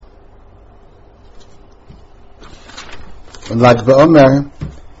Lag BaOmer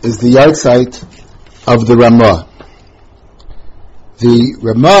is the yahrzeit of the Ramah. The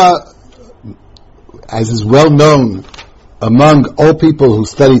Ramah, as is well known among all people who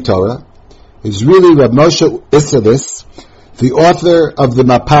study Torah, is really Rav Moshe Isserles, the author of the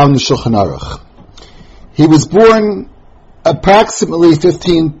Mapal and Shulchan Aruch. He was born approximately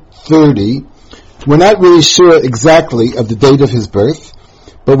 1530. We're not really sure exactly of the date of his birth,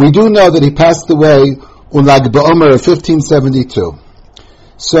 but we do know that he passed away on Lag BaOmer of 1572.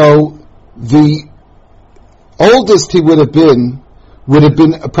 So the oldest he would have been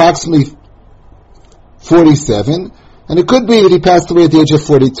approximately 47, and it could be that he passed away at the age of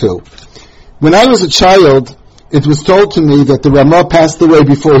 42. When I was a child, it was told to me that the Ramah passed away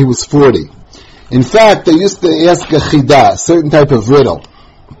before he was 40. In fact, they used to ask a chidah, a certain type of riddle.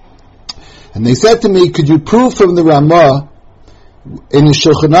 And they said to me, could you prove from the Ramah in the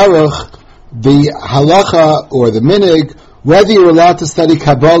Shulchan Aruch the halacha or the minig, whether you're allowed to study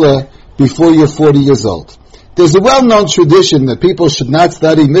Kabbalah before you're 40 years old? There's a well-known tradition that people should not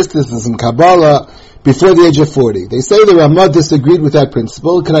study mysticism, Kabbalah, before the age of 40. They say the Ramah disagreed with that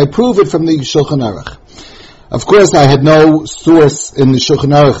principle. Can I prove it from the Shulchan Aruch? Of course, I had no source in the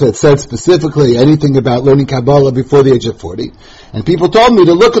Shulchan Aruch that said specifically anything about learning Kabbalah before the age of 40. And people told me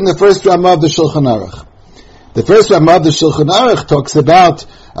to look in the first Ramah of the Shulchan Aruch. The first Ramah of the Shulchan Aruch talks about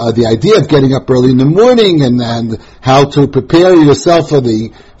the idea of getting up early in the morning and how to prepare yourself for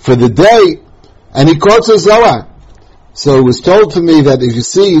the day. And he quotes a Zohar. So it was told to me that if you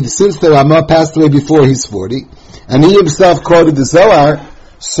see, since the Ramah passed away before he's 40, and he himself quoted the Zohar,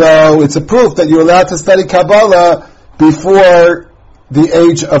 so it's a proof that you're allowed to study Kabbalah before the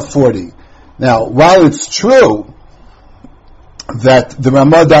age of 40. Now, while it's true that the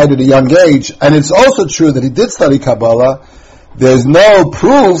Ramah died at a young age, and it's also true that he did study Kabbalah, there's no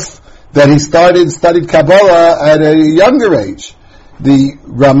proof that he studied Kabbalah at a younger age. The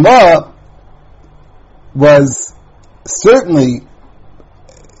Ramah was certainly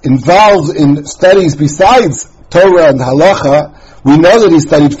involved in studies besides Torah and Halacha. We know that he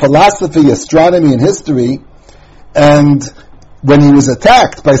studied philosophy, astronomy, and history, and when he was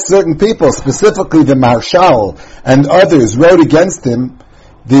attacked by certain people, specifically the Marshal and others wrote against him,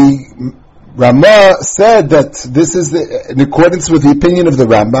 the Ramah said that this is in accordance with the opinion of the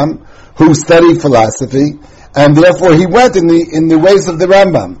Rambam, who studied philosophy, and therefore he went in the ways of the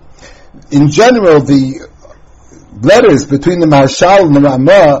Rambam. In general, the letters between the Marshal and the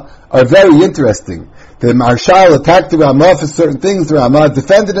Ramah are very interesting. The Marshal attacked the Ramah for certain things, the Ramah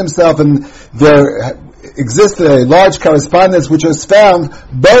defended himself, and there existed a large correspondence which was found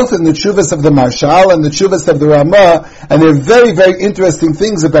both in the Tshuvas of the Marshal and the Tshuvas of the Ramah, and there are very, very interesting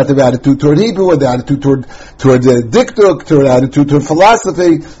things about their attitude toward Hebrew, or their attitude toward Diktuk, toward attitude toward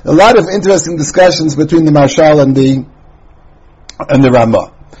philosophy. A lot of interesting discussions between the Marshal and the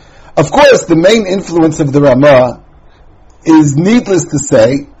Ramah. Of course, the main influence of the Ramah is, needless to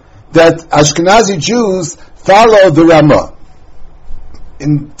say, that Ashkenazi Jews follow the Ramah.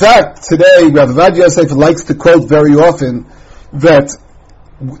 In fact, today, Rav Ovadia Yosef likes to quote very often that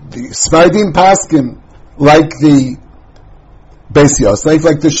the Sfardim Paskin, like the Beis Yosef,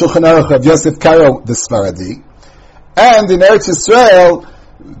 like the Shulchan Aruch of Yosef Karo, the Sfaradi, and in Eretz Yisrael,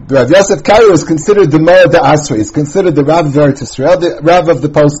 Rav Yosef Karo is considered the Moed Asri. He's considered the Rav of Eretz Yisrael, the Rav of the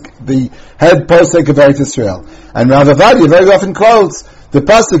head posek of Eretz Yisrael. And Rav Ovadia very often quotes the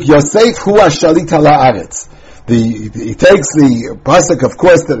pasuk Yosef hu hashalit ala aretz. He takes the pasuk, of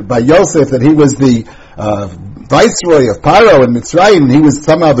course, that by Yosef, that he was the viceroy of Paro and Mitzrayim, and he was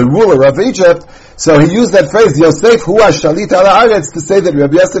somehow the ruler of Egypt. So he used that phrase Yosef hu hashalit ala aretz to say that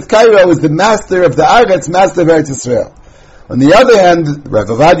Rabbi Yosef Karo is the master of the aretz, master of Eretz Yisrael. On the other hand, Rav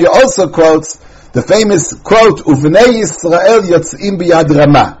Ovadia also quotes the famous quote Uvnei Yisrael yotzim biyad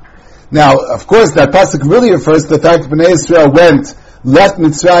Ramah. Now, of course, that pasuk really refers to the fact that Bnei Yisrael left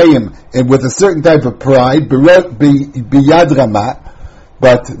Mitzrayim with a certain type of pride, biyad Ramah,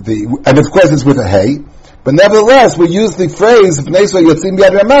 and of course it's with a hey. But nevertheless, we use the phrase Bnei Yisrael yotzim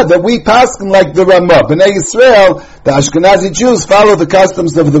biyad Ramah, that we paskin like the Ramah. Bnei Yisrael, the Ashkenazi Jews, follow the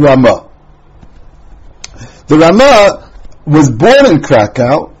customs of the Ramah. The Ramah was born in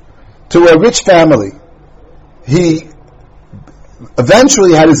Krakow to a rich family. He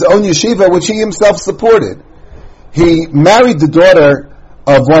eventually had his own yeshiva, which he himself supported. He married the daughter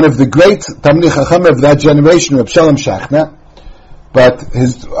of one of the great Talmidei Chacham of that generation, Reb Shalom Shachna, but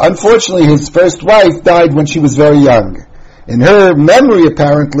unfortunately his first wife died when she was very young. In her memory,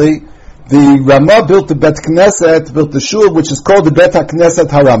 apparently, the Ramah built the shul, which is called the Bet HaKnesset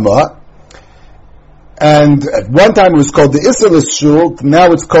HaRamah, and at one time it was called the Isserles Shul,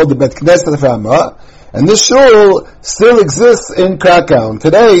 now it's called the Bet Knesset HaRamah, And this shul still exists in Krakow. And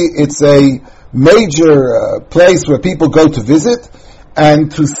today it's a major place where people go to visit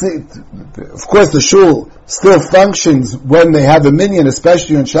and to see. Of course, the shul still functions when they have a minyan,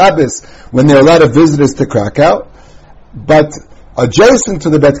 especially on Shabbos, when there are a lot of visitors to Krakow. But adjacent to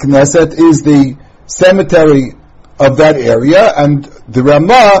the Bet Knesset is the cemetery of that area, and the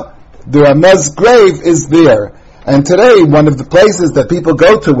Rama's grave is there. And today, one of the places that people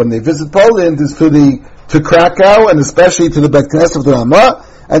go to when they visit Poland is to Krakow, and especially to the Bet Knesset of the Rama,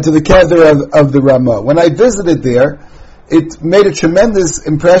 and to the Kever of the Rama. When I visited there, it made a tremendous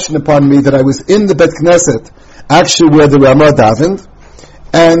impression upon me that I was in the Bet Knesset, actually where the Rama davened,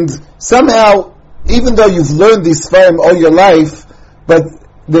 and somehow, even though you've learned these Sfarim all your life, but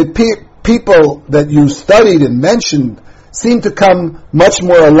the people that you studied and mentioned seem to come much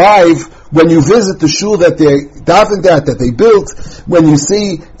more alive when you visit the shul that they davened at, that they built. When you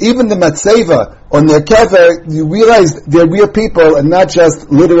see even the matzeva on their kever, you realize they're real people and not just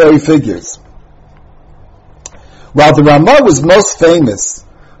literary figures. While the Rama was most famous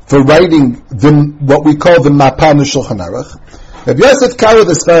for writing what we call the Mapa Shulchan Aruch, Rabbi Yosef Karo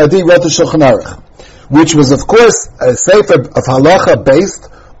the Sfaradi wrote the Shulchan Aruch, which was of course a sefer of halacha based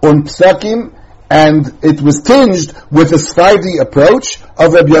on psakim, and it was tinged with a Sephardi approach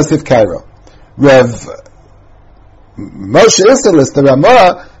of Rabbi Yosef Karo. Rav Moshe Isserles, the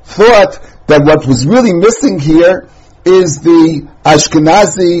Rama, thought that what was really missing here is the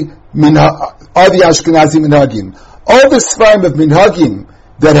Ashkenazi minhagim. All the Sfarim of minhagim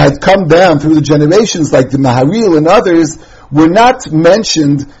that had come down through the generations, like the Maharil and others, were not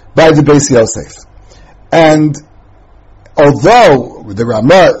mentioned by the Beis Yosef. And although the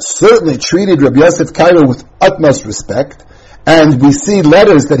Rama certainly treated Rabbi Yosef Karo with utmost respect, and we see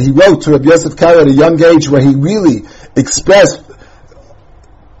letters that he wrote to Rabbi Yosef Karo at a young age where he really expressed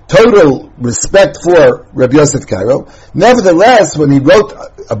total respect for Rabbi Yosef Karo, nevertheless, when he wrote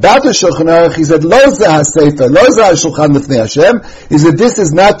about the Shulchan Aruch, he said, Lo zeh ha-sefer, lo zeh ha-shulchan lifnei Hashem. He said, this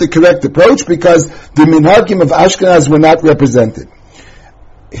is not the correct approach because the minhagim of Ashkenaz were not represented.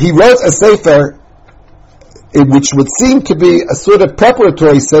 He wrote a sefer which would seem to be a sort of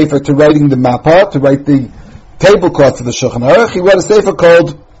preparatory sefer to writing the Mapa, to write the tablecloth for the Shulchan Aruch. He wrote a sefer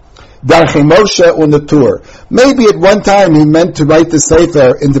called Darchei Moshe on the Tour. Maybe at one time he meant to write the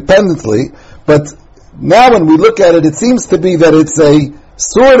sefer independently, but now when we look at it, it seems to be that it's a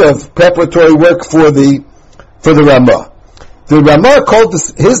sort of preparatory work for the Rama. The Rama called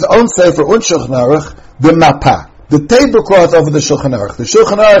his own sefer on Shulchan Aruch the Mapa, the tablecloth over the Shulchan Aruch. The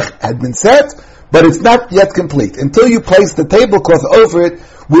Shulchan Aruch had been set, but it's not yet complete until you place the tablecloth over it,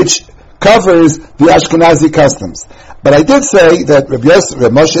 which covers the Ashkenazi customs. But I did say that Rabbi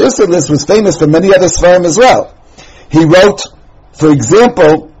Moshe Isserles was famous for many other Sfarim as well. He wrote, for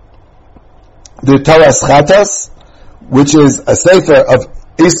example, the Toras Chatas, which is a sefer of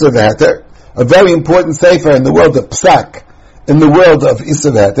Isser V'Heter, a very important sefer in the world of Psak, in the world of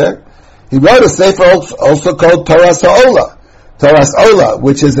Isser V'Heter. He wrote a sefer also called Toras Ha'olah,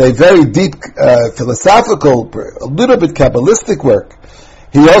 which is a very deep philosophical, a little bit Kabbalistic work.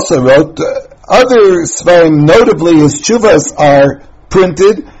 He also wrote other Sfarim, notably his Tshuvas are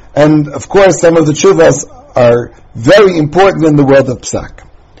printed, and of course some of the Tshuvas are very important in the world of Psak.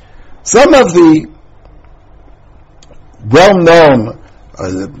 Some of the well-known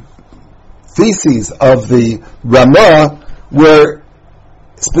theses of the Rama were,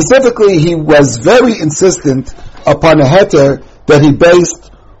 specifically he was very insistent upon a heter that he based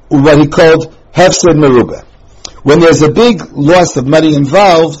on what he called Hefsed Merubah. When there's a big loss of money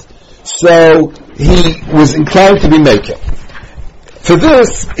involved, so he was inclined to be making. For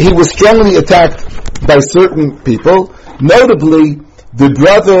this, he was strongly attacked by certain people, notably the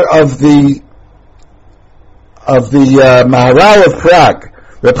brother of the Maharal of Prague,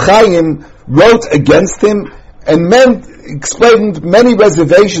 Reb Chaim, wrote against him and explained many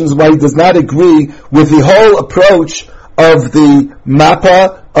reservations why he does not agree with the whole approach of the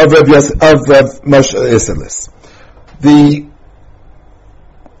Mapa of Moshe Isserles. The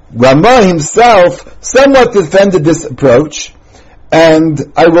Rama himself somewhat defended this approach, and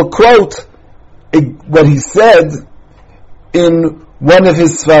I will quote what he said in one of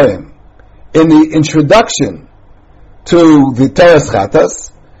his Sfarim. In the introduction to the Toras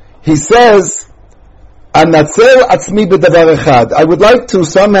Chatas, he says, Anatzel atzmi b'davar echad. I would like to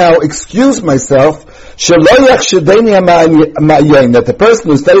somehow excuse myself, that the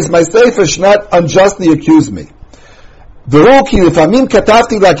person who studies my sefer should not unjustly accuse me.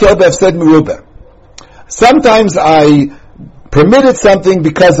 Sometimes I permitted something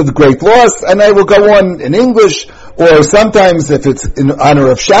because of great loss, and I will go on in English. or sometimes if it's in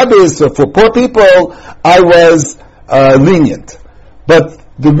honor of Shabbos or for poor people, I was lenient. But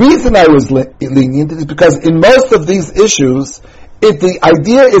the reason I was lenient is because in most of these issues, the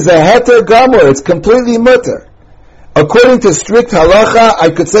idea is a heter gamor, it's completely mutter. According to strict halacha, I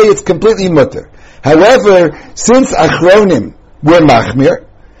could say it's completely mutter. However, since achronim were machmir,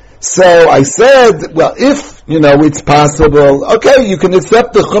 so I said, well, if, it's possible, okay, you can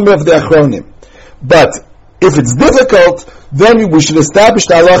accept the chumrah of the achronim. But if it's difficult, then we should establish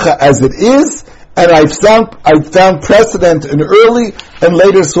the halacha as it is, and I've found precedent in early and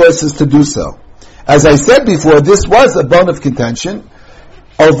later sources to do so. As I said before, this was a bone of contention.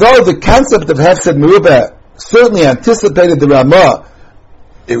 Although the concept of hefsed merubah certainly anticipated the Ramah,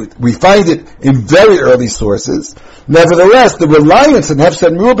 we find it in very early sources. Nevertheless, the reliance on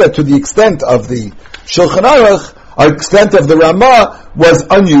hefsed merubah to the extent of the Shulchan Aruch, or extent of the Ramah, was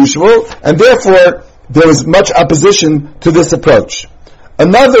unusual, and therefore there was much opposition to this approach.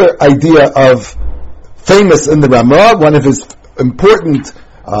 Another idea of famous in the Ramah, one of his important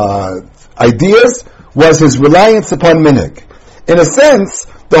ideas, was his reliance upon minhag. In a sense,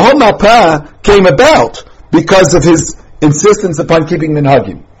 the whole Mapah came about because of his insistence upon keeping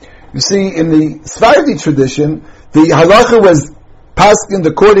minhagim. You see, in the Sephardi tradition, the halacha was paskined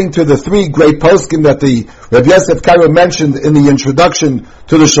according to the three great poskim that the Rabbi Yosef Karo mentioned in the introduction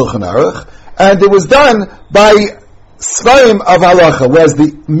to the Shulchan Aruch, and it was done by svarim of halacha, whereas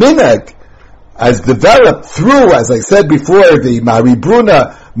the minhag, as developed through, as I said before, the Mahari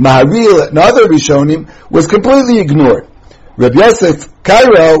Bruna, Maharil, and other Rishonim, was completely ignored. Rabbi Yosef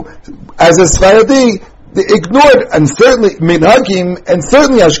Karo, as a Sephardi, ignored, and certainly minhagim, and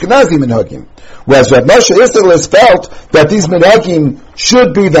certainly Ashkenazi minhagim. Whereas Rav Moshe Isserles felt that these minhagim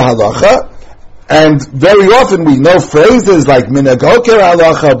should be the halacha, and very often we know phrases like minhag oker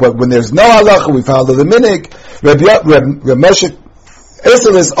halacha, but when there's no halacha, we follow the minhag. Rav Moshe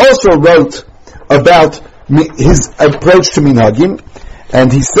Isserles also wrote about his approach to minhagim,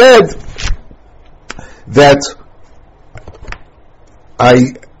 and he said that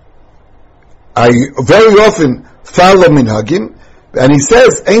I very often follow minhagim, and he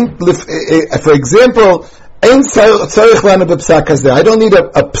says, for example, I don't need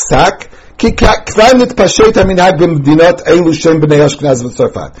a psak, because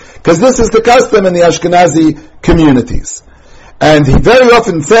this is the custom in the Ashkenazi communities. And he very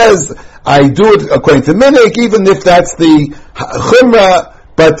often says, I do it according to minhag, even if that's the chumrah,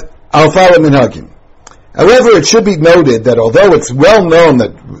 but I'll follow minhagim. However, it should be noted that although it's well known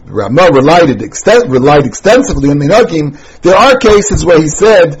that Ramah relied extensively on minhagim, there are cases where he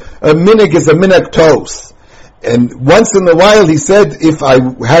said a minhag is a minhag tos. And once in a while he said if I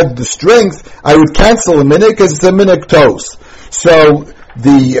had the strength, I would cancel a minhag because it's a minhag tos. So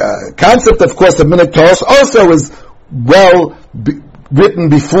the concept, of course, of minhag tos also is written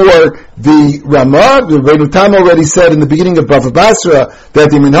before the Ramah. The Rebbeinu Tam already said in the beginning of Bava Basra that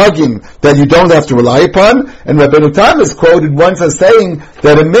the minhagim that you don't have to rely upon, and Rebbeinu Tam is quoted once as saying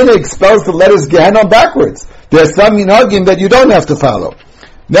that a minhag spells the letters Gehenom backwards. There are some minhagim that you don't have to follow.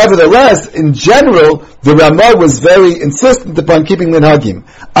 Nevertheless, in general, the Ramah was very insistent upon keeping minhagim.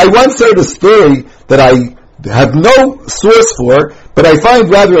 I once heard a story that I have no source for, but I find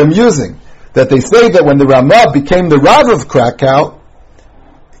rather amusing, that they say that when the Ramah became the Rav of Krakow,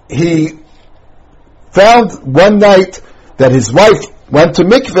 he found one night that his wife went to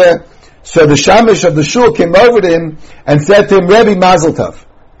mikveh, so the shamish of the shul came over to him and said to him, Rebbe, Mazel Tov.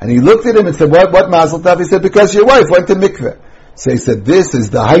 And he looked at him and said, what Mazel Tov? He said, because your wife went to mikveh. So he said, this is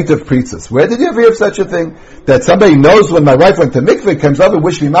the height of priestess. Where did you ever hear of such a thing? That somebody knows when my wife went to mikveh, comes over,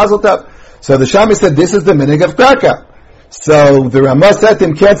 wish me Mazel Tov. So the shamish said, this is the minhag of Krakow. So the Ramah said to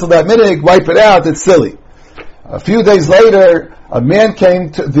him, cancel that minhag, wipe it out, it's silly. A few days later, a man came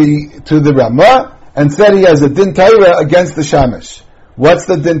to the Ramah and said he has a din Torah against the shamish. What's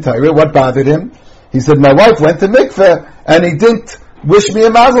the din Torah? What bothered him? He said, my wife went to mikveh and he didn't wish me a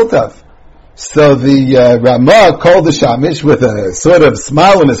mazel tov. So the Ramah called the shamish with a sort of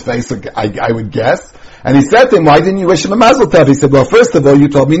smile on his face, I would guess, and he said to him, why didn't you wish him a mazel tov? He said, well, first of all, you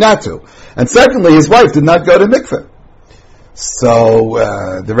told me not to. And secondly, his wife did not go to mikveh.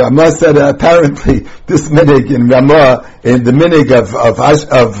 So the Ramah said apparently this minhag in Ramah, in the minhag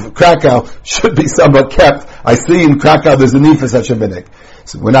of Krakow, should be somewhat kept. I see in Krakow there's a need for such a minhag.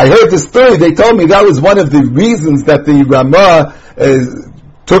 So when I heard this story, they told me that was one of the reasons that the Ramah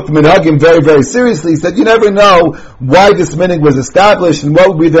took minhagim very, very seriously. He said, you never know why this minhag was established and what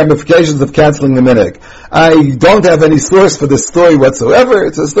would be the ramifications of canceling the minhag. I don't have any source for this story whatsoever.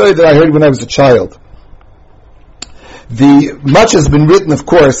 It's a story that I heard when I was a child. Much has been written, of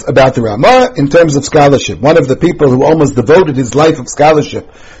course, about the Ramah in terms of scholarship. One of the people who almost devoted his life of scholarship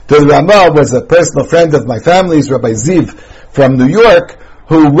to the Ramah was a personal friend of my family's, Rabbi Ziv from New York,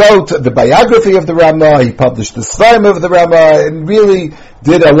 who wrote the biography of the Ramah. He published the Svarim of the Ramah and really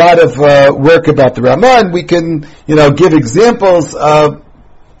did a lot of work about the Ramah. And we can, give examples of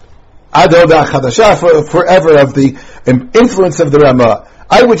Ad Hoda Chadasha forever of the influence of the Ramah.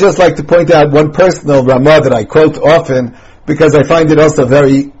 I would just like to point out one personal Ramah that I quote often because I find it also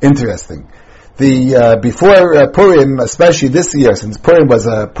very interesting. Before Purim, especially this year, since Purim was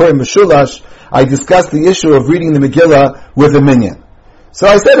a Purim Meshulash, I discussed the issue of reading the Megillah with a minyan. So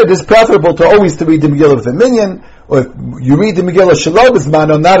I said it is preferable to always to read the Megillah with a minyan, or if you read the Megillah Shalom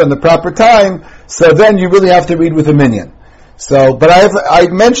Bizman or not on the proper time, so then you really have to read with a minyan. So, but I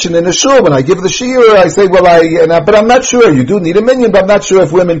mentioned in the shul, when I give the shiur, I say, but I'm not sure, you do need a minyan, but I'm not sure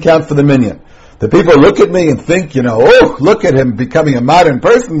if women count for the minyan. The people look at me and think, oh, look at him becoming a modern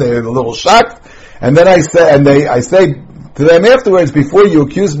person, they're a little shocked. And then I say to them afterwards, before you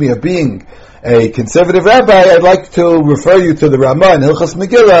accuse me of being a conservative rabbi, I'd like to refer you to the Ramah in Hilchos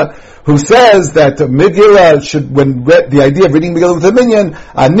Megillah, who says that Megillah should, the idea of reading Megillah with a minyan,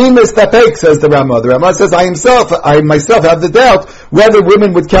 ani mistapek, says the Ramah. The Ramah says, I myself have the doubt whether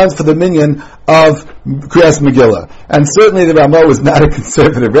women would count for the minyan of Kriyas Megillah. And certainly the Ramah was not a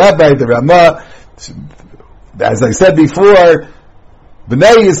conservative rabbi. The Ramah, as I said before,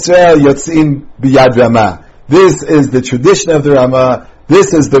 B'nai Yisrael yotzim biyad Ramah. This is the tradition of the Ramah.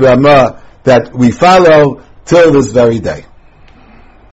 This is the Ramah that we follow till this very day.